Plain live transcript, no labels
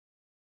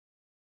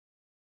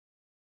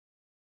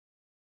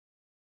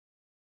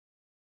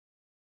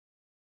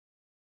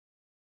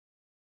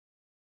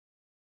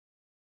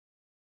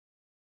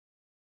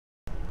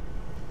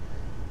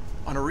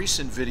On a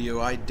recent video,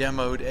 I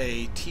demoed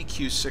a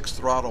TQ6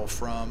 throttle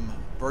from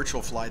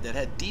Virtual Fly that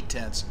had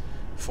detents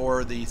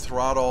for the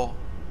throttle,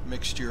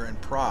 mixture,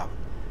 and prop.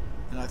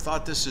 And I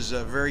thought this is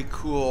very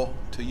cool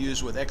to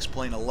use with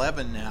X-Plane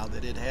 11 now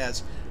that it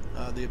has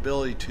the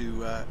ability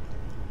to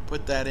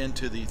put that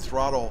into the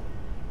throttle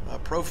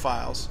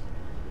profiles.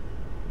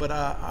 But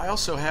I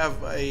also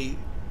have a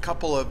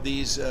couple of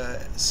these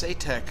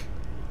Saitek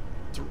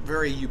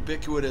very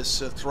ubiquitous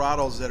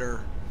throttles that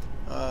are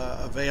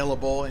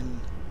available,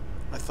 and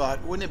I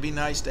thought, wouldn't it be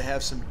nice to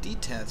have some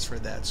detents for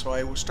that? So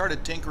I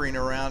started tinkering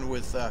around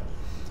with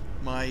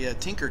my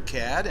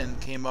Tinkercad and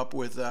came up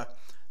with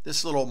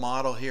this little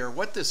model here.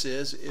 What this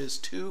is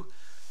two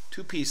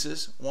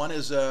pieces. One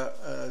is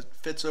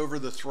fits over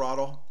the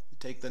throttle. You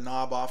take the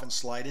knob off and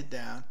slide it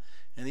down,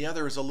 and the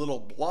other is a little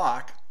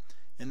block,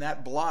 and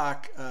that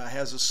block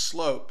has a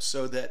slope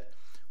so that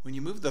when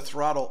you move the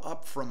throttle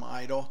up from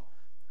idle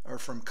or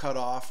from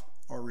cutoff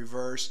or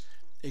reverse,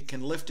 it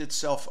can lift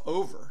itself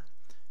over.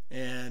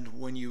 And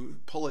when you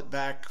pull it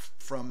back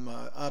from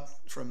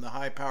up from the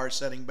high power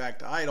setting back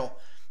to idle,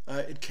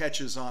 it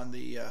catches on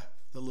the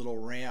little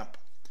ramp.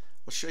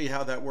 We'll show you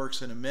how that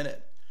works in a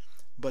minute.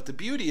 But the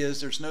beauty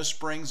is there's no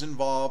springs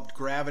involved.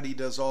 Gravity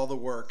does all the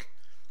work,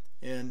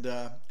 and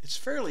it's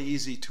fairly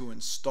easy to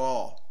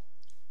install.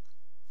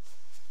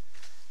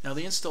 Now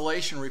the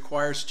installation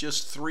requires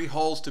just 3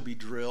 holes to be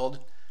drilled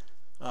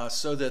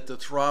so that the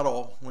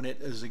throttle, when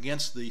it is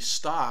against the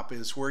stop,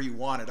 is where you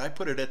want it. I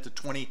put it at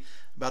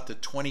about the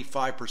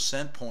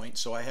 25% point,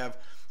 so I have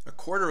a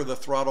quarter of the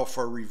throttle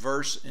for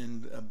reverse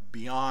and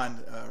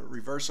beyond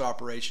reverse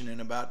operation, and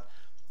about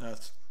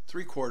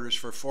 3/4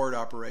 for forward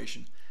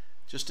operation.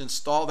 Just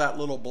install that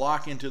little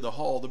block into the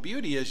hole. The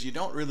beauty is you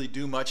don't really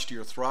do much to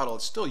your throttle.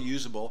 It's still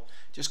usable.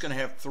 Just going to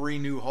have 3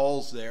 new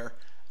holes there.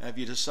 If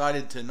you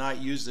decided to not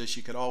use this,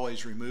 you could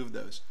always remove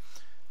those.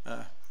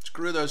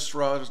 Screw those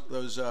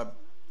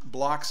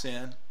blocks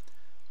in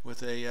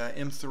with a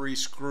M3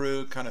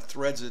 screw. Kind of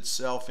threads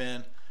itself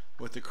in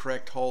with the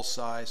correct hole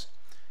size,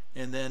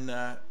 and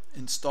then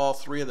install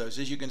 3 of those.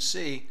 As you can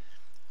see,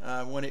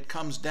 when it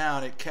comes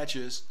down, it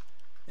catches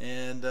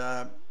and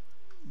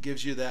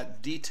gives you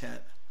that detent.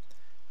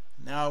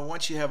 Now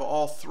once you have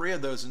all 3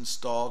 of those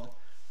installed,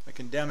 I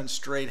can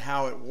demonstrate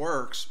how it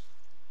works.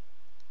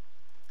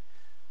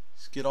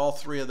 Let's get all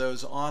 3 of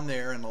those on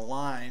there and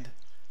aligned.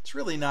 It's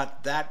really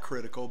not that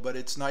critical, but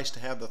it's nice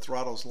to have the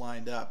throttles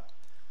lined up.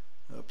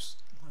 Oops,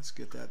 let's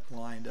get that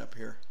lined up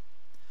here.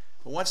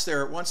 But once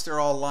they're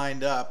all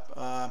lined up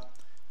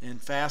and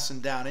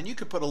fastened down, and you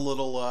could put a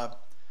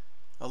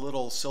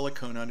little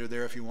silicone under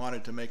there if you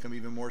wanted to make them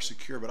even more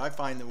secure, but I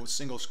find that with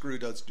single screw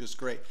does just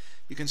great.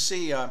 You can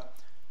see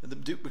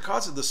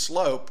because of the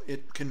slope,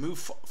 it can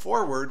move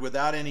forward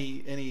without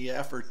any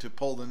effort to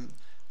pull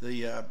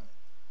the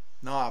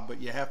knob,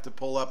 but you have to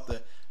pull up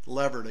the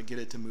lever to get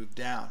it to move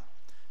down.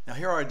 Now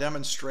here I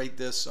demonstrate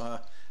this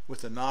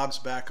with the knobs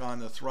back on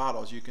the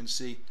throttles. You can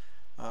see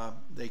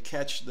they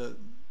catch the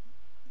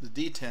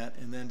detent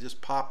and then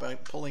just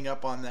pulling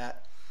up on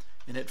that,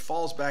 and it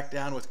falls back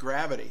down with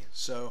gravity.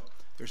 So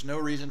there's no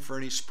reason for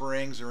any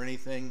springs or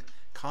anything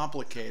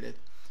complicated,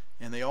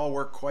 and they all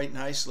work quite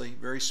nicely.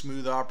 Very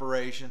smooth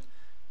operation.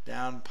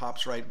 Down,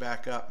 pops right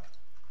back up.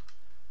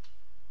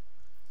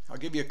 I'll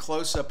give you a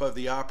close-up of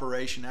the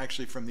operation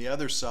actually from the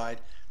other side.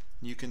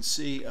 You can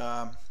see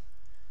how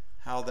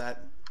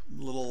that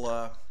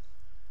little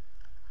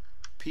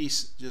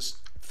piece just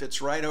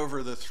fits right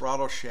over the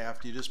throttle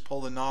shaft. You just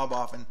pull the knob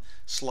off and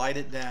slide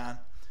it down,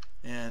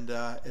 and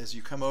as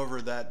you come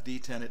over that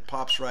detent, it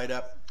pops right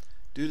up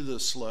due to the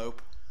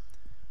slope,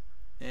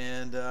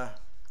 and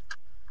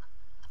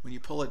when you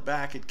pull it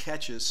back, it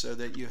catches so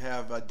that you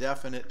have a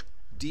definite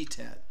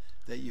detent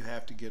that you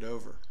have to get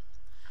over.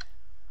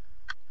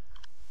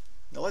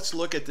 Now let's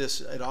look at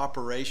this at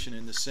operation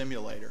in the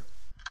simulator.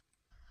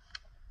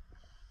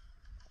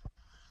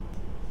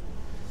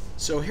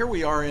 So here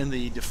we are in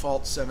the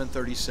default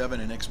 737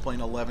 and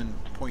X-Plane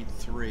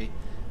 11.3,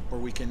 where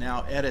we can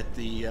now edit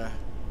the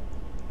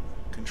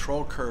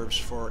control curves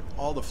for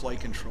all the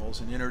flight controls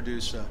and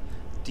introduce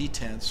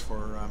detents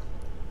for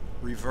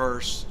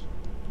reverse,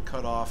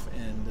 cutoff,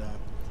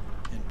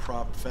 and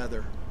prop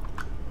feather.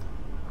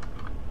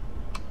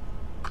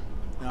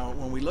 Now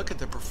when we look at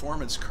the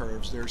performance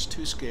curves, there's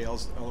 2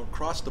 scales.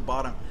 Across the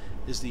bottom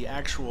is the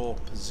actual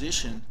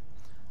position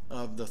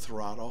of the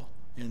throttle.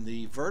 In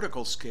the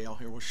vertical scale,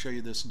 here we'll show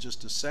you this in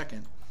just a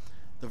second,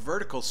 the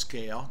vertical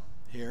scale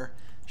here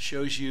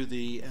shows you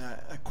the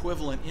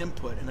equivalent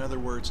input. In other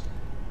words,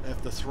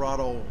 if the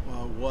throttle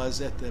was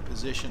at the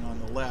position on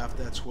the left,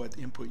 that's what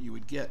input you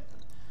would get.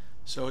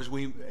 So as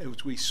we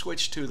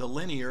switch to the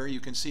linear, you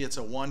can see it's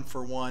a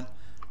 1-for-1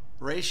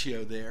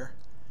 ratio there,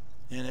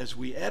 and as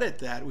we edit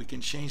that, we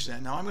can change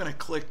that. Now I'm going to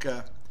click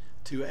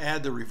to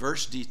add the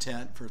reverse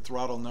detent for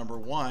throttle number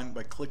 1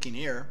 by clicking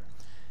here,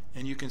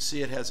 and you can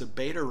see it has a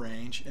beta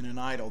range and an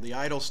idle. The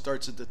idle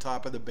starts at the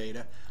top of the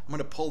beta. I'm going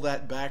to pull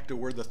that back to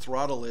where the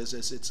throttle is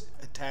as it's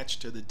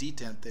attached to the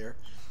detent there,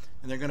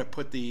 and they're going to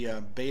put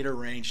the beta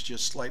range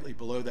just slightly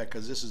below that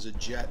because this is a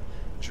jet.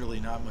 There's really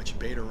not much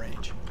beta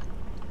range.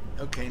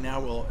 Okay, now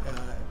we'll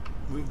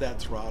move that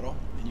throttle,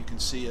 and you can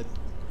see it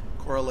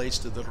correlates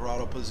to the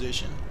throttle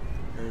position.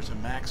 There's a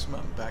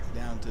maximum back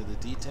down to the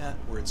detent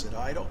where it's at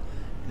idle,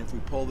 and if we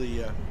pull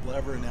the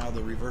lever, now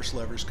the reverse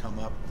levers come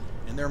up,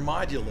 and they're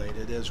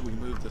modulated as we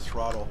move the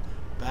throttle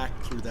back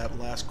through that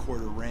last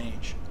quarter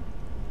range.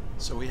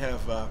 So we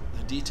have the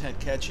detent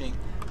catching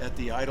at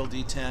the idle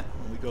detent.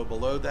 When we go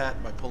below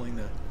that, by pulling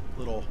the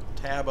little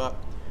tab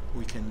up,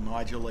 we can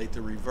modulate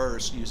the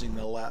reverse using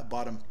the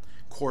bottom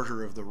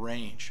quarter of the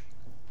range.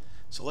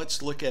 So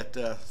let's look at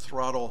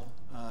throttle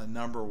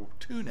number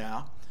 2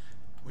 now,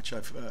 which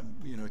I've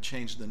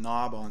changed the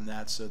knob on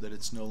that so that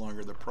it's no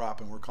longer the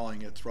prop, and we're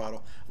calling it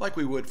throttle like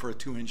we would for a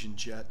 2-engine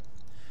jet.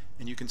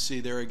 And you can see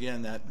there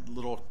again that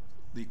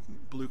the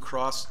blue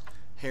cross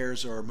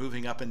hairs are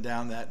moving up and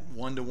down that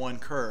 1-to-1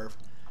 curve.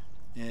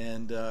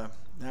 And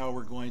now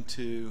we're going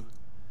to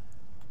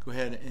go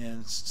ahead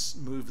and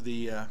move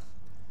the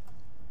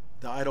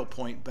idle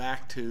point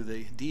back to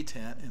the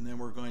detent, and then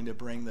we're going to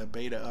bring the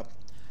beta up.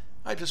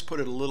 I just put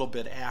it a little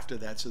bit after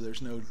that, so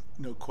there's no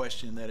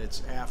question that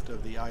it's after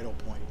the idle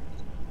point.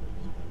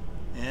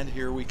 And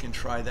here we can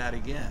try that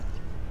again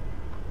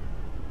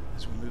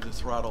as we move the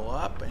throttle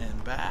up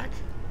and back,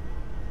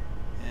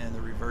 and the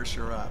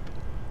reverser up.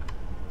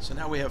 So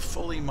now we have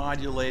fully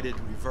modulated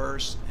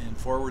reverse and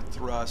forward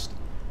thrust,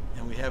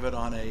 and we have it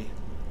on a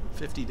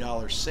 $50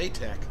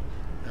 Saitek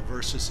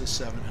versus a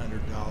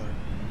 $700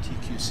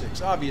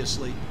 TQ6.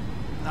 Obviously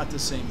not the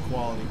same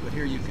quality, but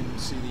here you can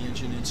see the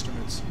engine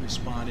instruments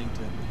responding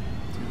to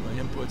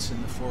inputs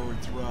in the forward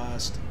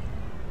thrust.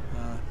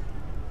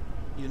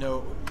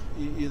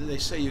 They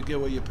say you get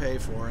what you pay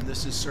for, and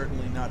this is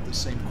certainly not the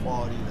same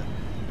quality.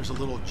 There's a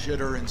little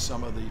jitter in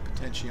some of the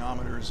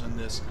potentiometers in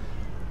this,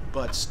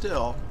 but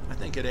still, I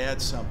think it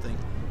adds something,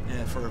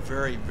 and for a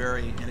very,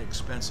 very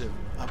inexpensive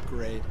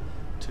upgrade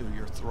to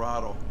your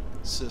throttle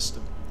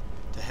system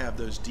to have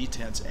those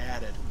detents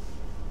added.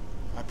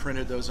 I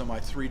printed those on my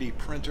 3D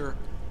printer,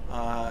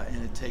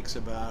 and it takes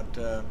about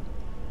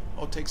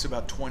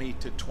 20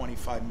 to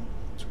 25.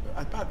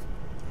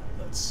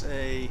 Let's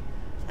say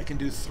I can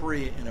do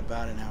 3 in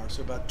about an hour,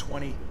 so about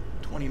 20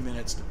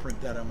 minutes to print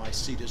that on my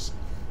Cetus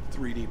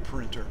 3D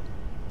printer.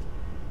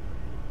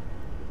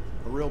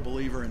 A real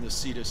believer in the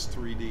Cetus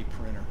 3D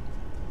printer.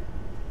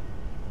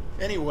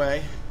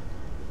 Anyway,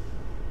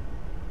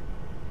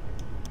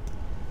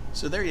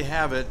 so there you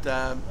have it.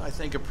 I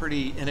think a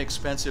pretty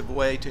inexpensive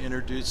way to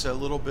introduce a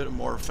little bit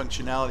more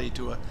functionality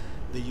to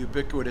the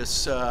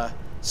ubiquitous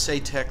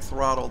Saitek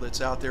throttle that's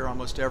out there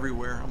almost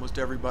everywhere. Almost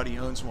everybody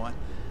owns one.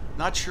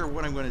 Not sure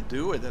what I'm going to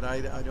do with it.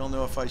 I don't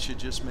know if I should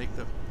just make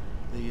the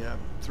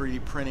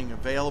 3D printing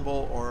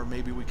available, or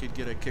maybe we could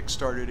get a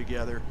Kickstarter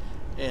together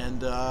and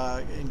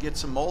get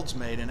some molds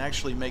made and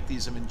actually make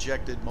these of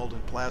injected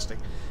molded plastic,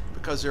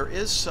 because there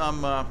is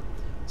some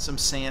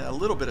sand, a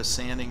little bit of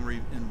sanding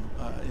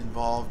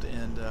involved,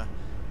 and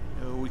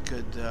we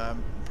could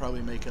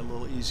probably make it a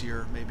little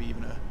easier, maybe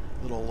even a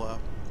little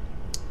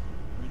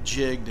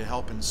jig to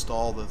help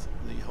install the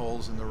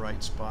holes in the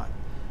right spot.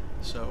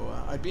 So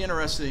I'd be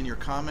interested in your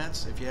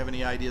comments. If you have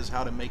any ideas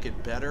how to make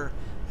it better,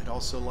 I'd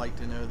also like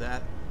to know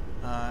that,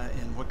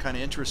 and what kind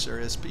of interest there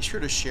is. Be sure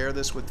to share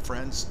this with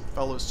friends,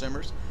 fellow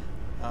simmers.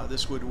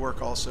 This would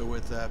work also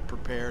with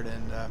Prepared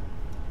and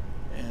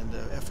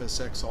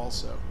FSX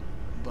also.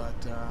 But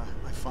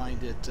I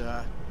find it,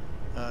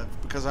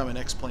 because I'm an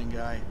X-Plane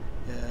guy,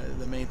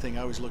 the main thing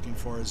I was looking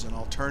for is an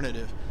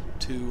alternative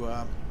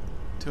to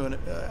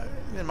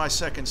in my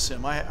second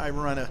sim. I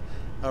run a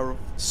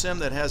sim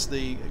that has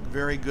the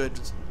very good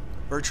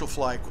virtual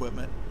fly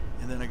equipment,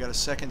 and then I got a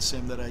second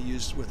sim that I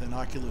use with an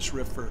Oculus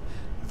Rift for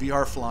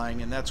VR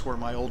flying, and that's where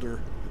my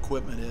older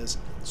equipment is.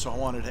 So I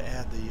wanted to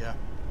add the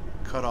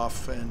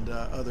Cutoff and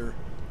other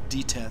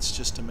detents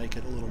just to make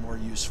it a little more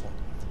useful,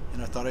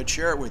 and I thought I'd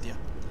share it with you.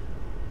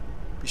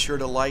 Be sure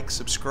to like,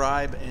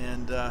 subscribe,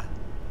 and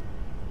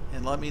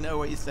let me know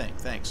what you think.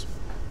 Thanks.